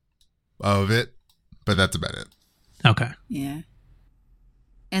of it, but that's about it. Okay. Yeah.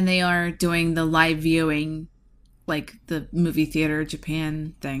 And they are doing the live viewing, like the movie theater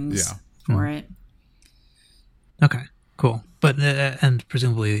Japan things for it. Okay, cool. But and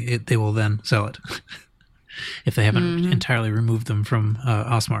presumably they will then sell it if they haven't entirely removed them from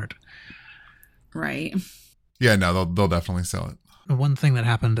Osmart. Right. Yeah, no, they'll definitely sell it. One thing that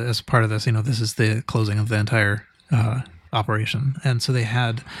happened as part of this, this is the closing of the entire operation, and so they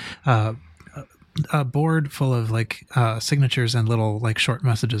had a board full of like signatures and little like short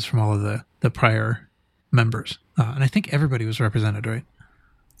messages from all of the prior members, and I think everybody was represented, right?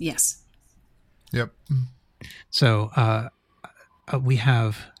 Yes. Yep. So we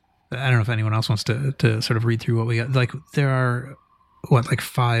have. I don't know if anyone else wants to sort of read through what we got. Like there are like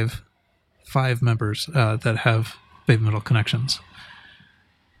five members that have Baby Metal connections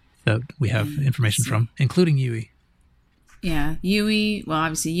that we have information from, including Yui. Yeah, Yui. Well,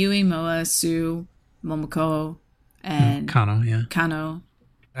 obviously Yui, Moa, Sue, Momoko, and Kano. Yeah, Kano.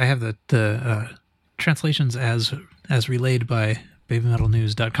 I have the translations as relayed by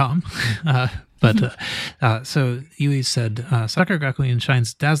babymetalnews.com. But so Yui said, Sakura Gakuin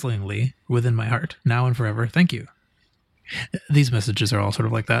shines dazzlingly within my heart, now and forever. Thank you. These messages are all sort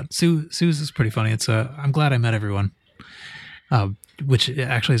of like that. Sue's is pretty funny. It's I'm glad I met everyone, which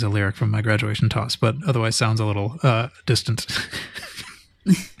actually is a lyric from my graduation toss, but otherwise sounds a little distant.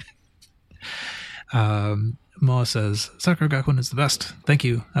 Moa says, Sakura Gakuin is the best. Thank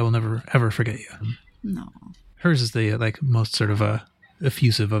you. I will never, ever forget you. No. Hers is the like most sort of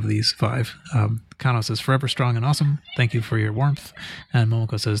effusive of these five. Kano says, forever strong and awesome. Thank you for your warmth. And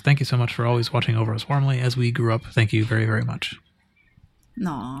Momoko says, thank you so much for always watching over us warmly as we grew up. Thank you very, very much.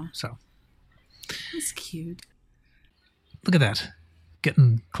 No. So. That's cute. Look at that.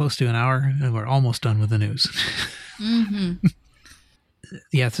 Getting close to an hour and we're almost done with the news. Mm-hmm.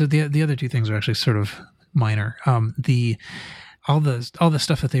 Yeah, so the other two things are actually sort of minor. All the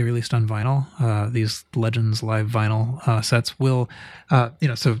stuff that they released on vinyl, these Legends live vinyl sets will,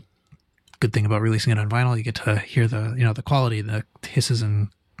 so good thing about releasing it on vinyl, you get to hear the quality, the hisses and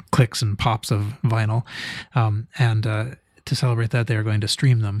clicks and pops of vinyl, and to celebrate that, they are going to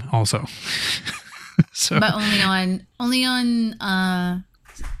stream them also. So, but only on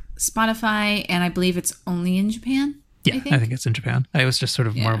Spotify, and I believe it's only in Japan. Yeah, I think it's in Japan. I was just sort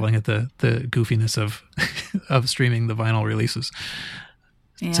of marveling at the goofiness of of streaming the vinyl releases.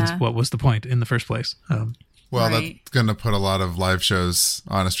 Yeah. Since what was the point in the first place? That's going to put a lot of live shows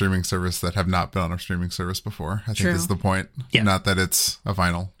on a streaming service that have not been on a streaming service before. I think is the point. Yeah. Not that it's a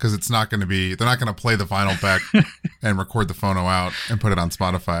vinyl, because it's not going to be. They're not going to play the vinyl back and record the phono out and put it on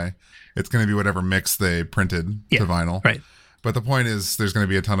Spotify. It's going to be whatever mix they printed to vinyl. Right. But the point is, there's going to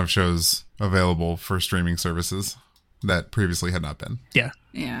be a ton of shows available for streaming services that previously had not been. Yeah.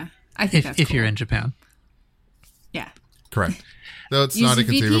 Yeah. I think that's cool. If you're in Japan. Yeah. Correct. Though it's not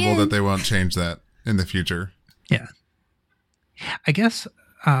inconceivable that they won't change that in the future. Yeah. I guess,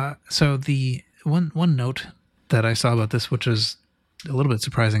 so the one note that I saw about this, which is a little bit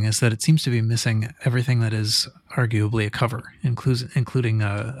surprising, is that it seems to be missing everything that is arguably a cover, including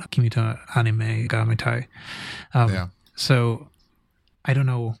Kimito Anime ga Mitai. Yeah. So I don't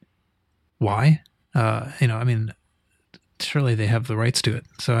know why. Surely they have the rights to it,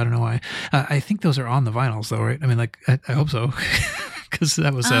 so I don't know why. I think those are on the vinyls, though, right? I mean, like, I hope so, because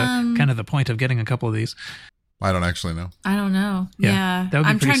that was kind of the point of getting a couple of these. I don't actually know. I don't know. Yeah. That would be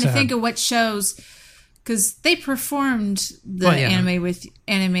I'm trying sad. to think of what shows, because they performed the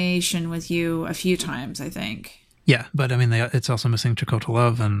animation with you a few times, I think. Yeah, but I mean, it's also missing Chakotay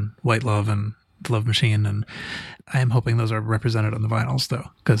Love and White Love and The Love Machine, and I am hoping those are represented on the vinyls, though,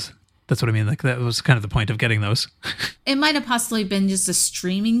 because that's what I mean. Like, that was kind of the point of getting those. It might have possibly been just a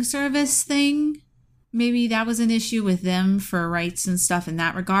streaming service thing. Maybe that was an issue with them for rights and stuff in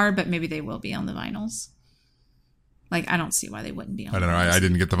that regard, but maybe they will be on the vinyls. Like, I don't see why they wouldn't be on I don't know. I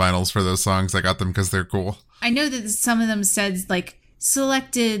didn't get the vinyls for those songs. I got them because they're cool. I know that some of them said, like,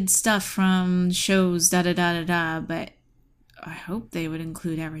 selected stuff from shows, da-da-da-da-da, but I hope they would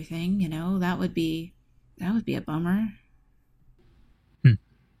include everything, That would be a bummer.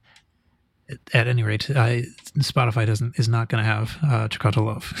 at any rate, Spotify is not going to have Chakotay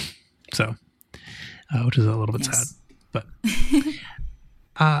Love, so which is a little bit sad. But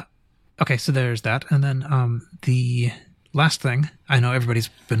okay, so there's that, and then the last thing, I know everybody's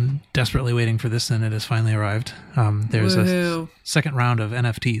been desperately waiting for this, and it has finally arrived. There's a second round of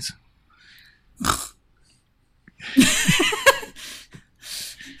NFTs.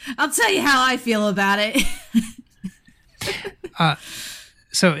 I'll tell you how I feel about it.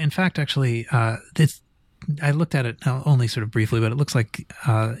 So, in fact, actually, I looked at it only sort of briefly, but it looks like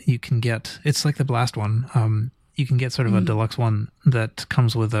you can get, it's like the Blast one. You can get sort of a deluxe one that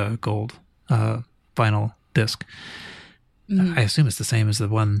comes with a gold vinyl disc. I assume it's the same as the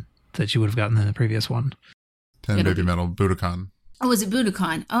one that you would have gotten in the previous one. 10 Baby Metal Budokan. Oh, is it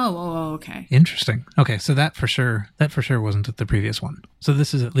Budokan? Oh, okay. Interesting. Okay, so that for sure wasn't at the previous one. So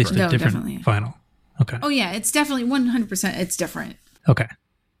this is at least a different vinyl. Okay. Oh yeah, it's definitely 100%. It's different. Okay.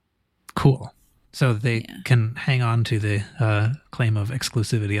 Cool. So they can hang on to the claim of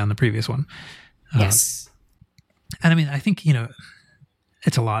exclusivity on the previous one. Yes. And I mean, I think,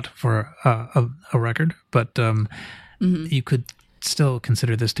 it's a lot for a record, but you could still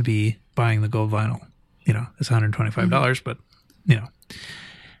consider this to be buying the gold vinyl. It's $125, but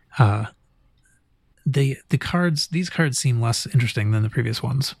these cards seem less interesting than the previous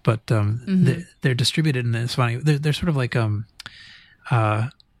ones, but they're distributed, and it's funny. They're sort of like they're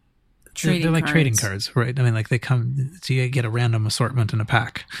like trading cards, right? I mean, like they come, so you get a random assortment in a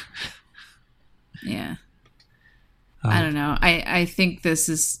pack. Yeah. I don't know. I think this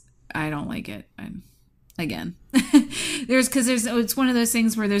is, I don't like it. Again, it's one of those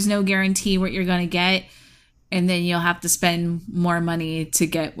things where there's no guarantee what you're going to get. And then you'll have to spend more money to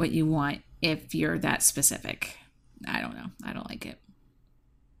get what you want if you're that specific. I don't know. I don't like it.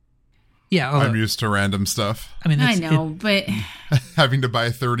 Yeah. I'm used to random stuff. I mean, I know, but having to buy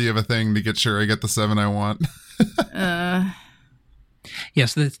 30 of a thing to get sure I get the 7 I want.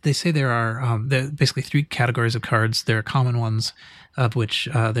 Yes, they say there are basically 3 categories of cards. There are common ones, of which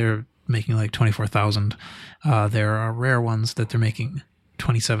they're making like 24,000. There are rare ones that they're making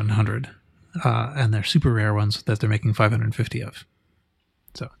 2,700, and they're super rare ones that they're making 550 of.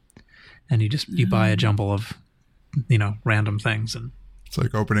 So, and you buy a jumble of random things, and it's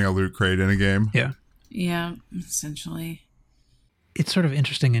like opening a loot crate in a game. Yeah, essentially. It's sort of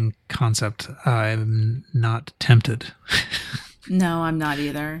interesting in concept. I'm not tempted. No, I'm not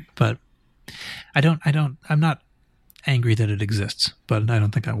either. But I'm not angry that it exists, but I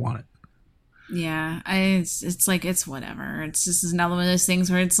don't think I want it. Yeah, it's like, it's whatever. It's just another one of those things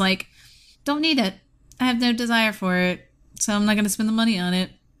where it's like, don't need it. I have no desire for it, so I'm not going to spend the money on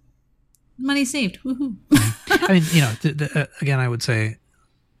it. Money saved. Woohoo. I mean, again, I would say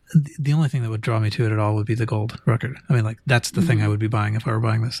the only thing that would draw me to it at all would be the gold record. I mean, like, that's the thing I would be buying if I were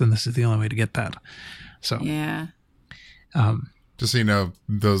buying this, and this is the only way to get that. So yeah. Just so you know,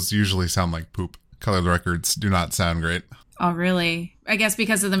 those usually sound like poop. Colored records do not sound great. Oh, really? I guess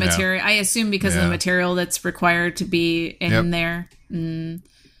because of the material. Yeah. I assume because of the material that's required to be in there.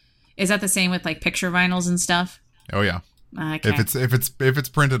 Is that the same with like picture vinyls and stuff? Oh yeah. Okay. If it's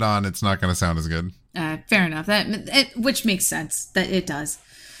printed on, it's not going to sound as good. Fair enough. Which makes sense that it does.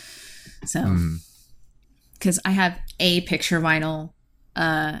 So, because I have a picture vinyl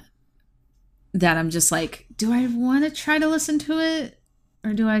that I'm just like, do I want to try to listen to it,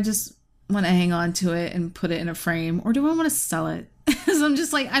 or do I just want to hang on to it and put it in a frame, or do I want to sell it? So I'm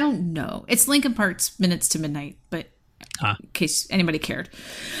just like, I don't know. It's Linkin Park's Minutes to Midnight, but in case anybody cared.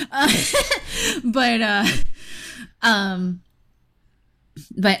 But I'd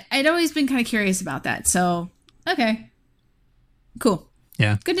always been kind of curious about that. So, okay. Cool.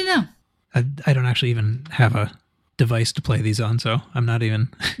 Yeah. Good to know. I don't actually even have a device to play these on, so I'm not even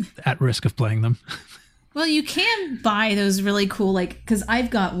at risk of playing them. Well, you can buy those really cool, like, because I've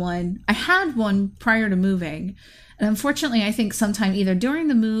got one. I had one prior to moving. And unfortunately, I think sometime either during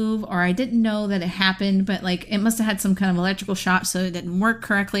the move or I didn't know that it happened, but like it must have had some kind of electrical shock, so it didn't work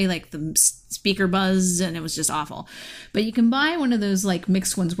correctly, like the speaker buzzed and it was just awful. But you can buy one of those like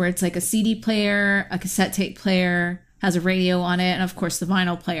mixed ones where it's like a CD player, a cassette tape player, has a radio on it, and of course the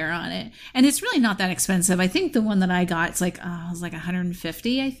vinyl player on it. And it's really not that expensive. I think the one that I got, it's like, it was like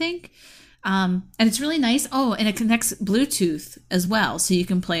 $150, I think. And it's really nice. Oh, and it connects Bluetooth as well. So you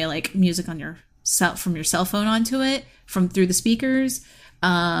can play like music on your from your cell phone onto it through the speakers.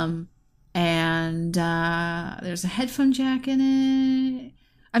 And there's a headphone jack in it.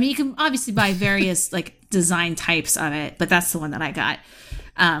 I mean, you can obviously buy various like design types of it, but that's the one that I got.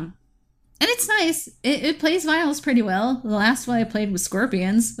 And it's nice. It plays vinyls pretty well. The last one I played was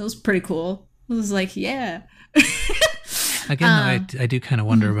Scorpions. It was pretty cool. It was like, yeah. Again, though, I do kind of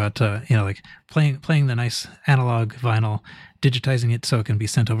wonder about like playing the nice analog vinyl, digitizing it so it can be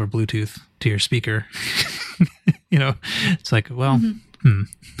sent over Bluetooth to your speaker. It's like, well,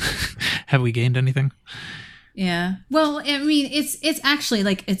 have we gained anything? Yeah. Well, I mean, it's actually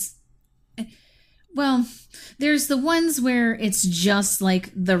like well, there's the ones where it's just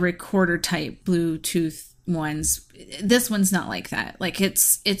like the recorder type Bluetooth ones. This one's not like that. Like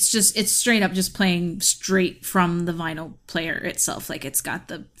it's straight up just playing straight from the vinyl player itself. Like it's got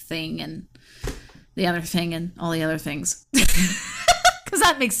the thing and the other thing and all the other things. Because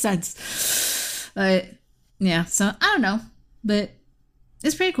that makes sense. But yeah, so I don't know, but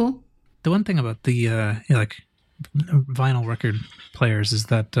it's pretty cool. The one thing about the like vinyl record players is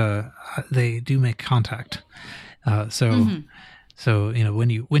that they do make contact. So when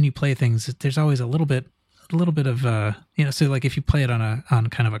you play things, there's always a little bit of so like if you play it on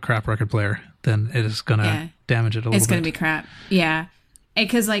kind of a crap record player, then it is gonna damage it a little bit. It's gonna be crap. Yeah,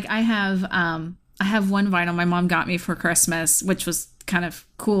 because like I have one vinyl my mom got me for Christmas, which was kind of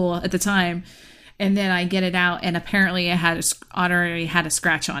cool at the time, and then I get it out and apparently it already had a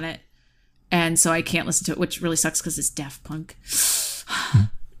scratch on it. And so I can't listen to it, which really sucks because it's Daft Punk.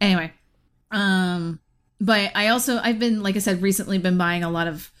 Anyway, but I've been, like I said, recently been buying a lot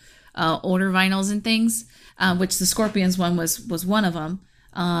of older vinyls and things, which the Scorpions one was one of them.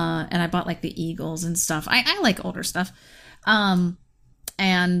 And I bought like the Eagles and stuff. I like older stuff.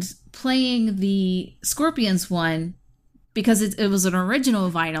 And playing the Scorpions one, because it was an original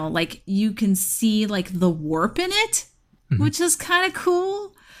vinyl, like you can see like the warp in it, which is kind of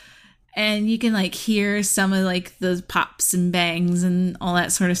cool. And you can like hear some of like the pops and bangs and all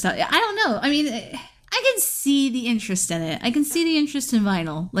that sort of stuff. I don't know. I mean, I can see the interest in it. I can see the interest in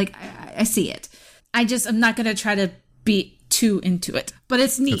vinyl. Like I see it. I'm not going to try to be too into it, but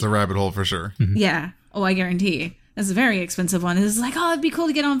it's neat. It's a rabbit hole for sure. Yeah. Oh, I guarantee. It's a very expensive one. It's like, oh, it'd be cool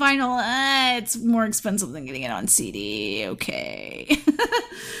to get on vinyl. It's more expensive than getting it on CD. Okay.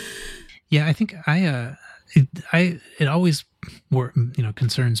 Yeah, I think it always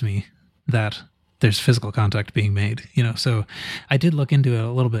concerns me that there's physical contact being made, so I did look into it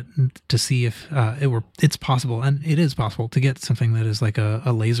a little bit to see if it's possible, and it is possible to get something that is like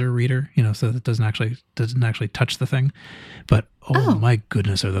a laser reader, so that it doesn't actually touch the thing. But oh my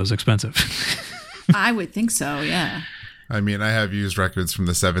goodness, are those expensive? I would think so, yeah. I mean, I have used records from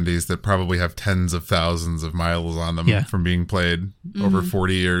the 70s that probably have tens of thousands of miles on them from being played over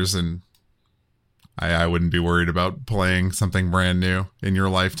 40 years, and I wouldn't be worried about playing something brand new in your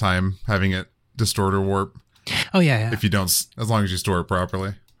lifetime, having it distort or warp. Oh, yeah. If you don't, as long as you store it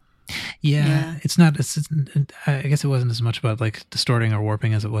properly. Yeah. It's not, I guess it wasn't as much about like distorting or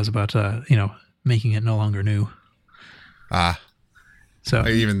warping as it was about, making it no longer new. So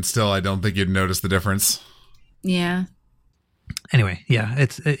even still, I don't think you'd notice the difference. Yeah. Anyway, yeah,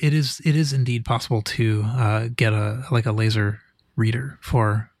 it is indeed possible to get a laser reader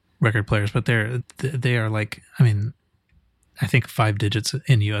for record players, but they are like, I mean, I think 5 digits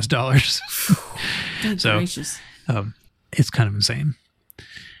in US dollars. Good so gracious. It's kind of insane.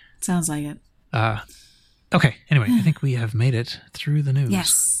 Sounds like it. Okay. Anyway, I think we have made it through the news.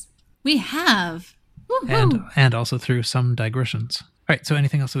 Yes, we have. Woo-hoo. And also through some digressions. All right. So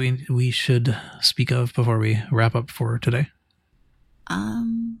anything else we should speak of before we wrap up for today?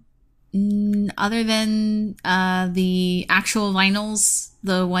 Other than the actual vinyls,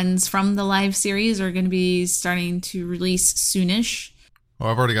 the ones from the live series are going to be starting to release soonish. Well,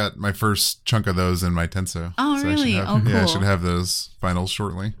 I've already got my first chunk of those in my Tenso. Oh, so really? Cool. Yeah, I should have those vinyls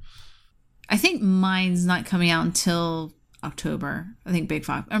shortly. I think mine's not coming out until October. I think Big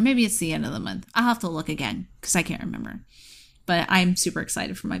Fox, or maybe it's the end of the month. I'll have to look again because I can't remember. But I'm super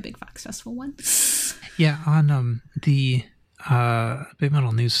excited for my Big Fox Festival one. Yeah, on the Big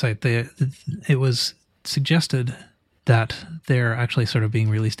Metal News site, it was suggested that they're actually sort of being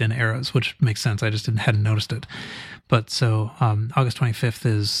released in eras, which makes sense. I just hadn't noticed it. But so August 25th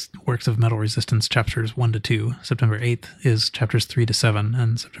is Works of Metal Resistance chapters 1 to 2. September 8th is chapters 3 to 7,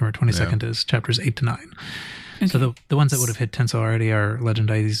 and September 22nd is chapters 8 to 9. Okay. So the ones that would have hit Tenso already are Legend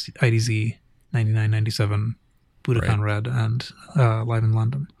IDZ 9997, Budokan Red, and Live in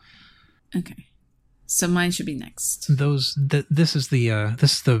London. Okay. So mine should be next. This is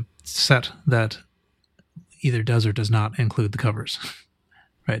the set that either does or does not include the covers,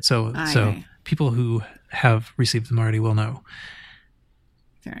 right? So people who have received them already will know.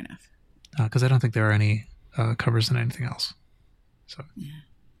 Fair enough. Because I don't think there are any covers in anything else. So yeah.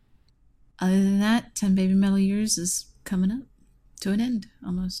 Other than that, 10 Baby Metal Years is coming up to an end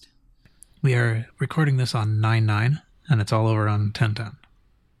almost. We are recording this on 9/9, and it's all over on 10/10.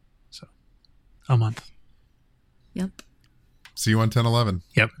 So a month. Yep. See you on 10/11.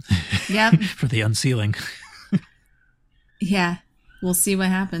 Yep. Yep. For the unsealing. Yeah. We'll see what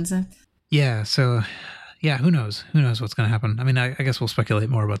happens. Yeah. So, yeah, who knows? Who knows what's going to happen? I mean, I guess we'll speculate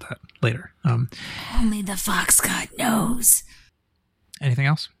more about that later. Only the Fox God knows. Anything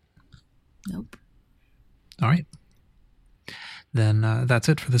else? Nope. All right. Then that's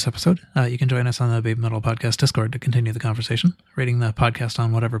it for this episode. You can join us on the Baby Metal Podcast Discord to continue the conversation. Rating the podcast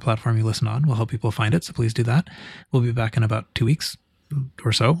on whatever platform you listen on will help people find it, so please do that. We'll be back in about 2 weeks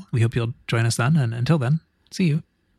or so. We hope you'll join us then, and until then, see you.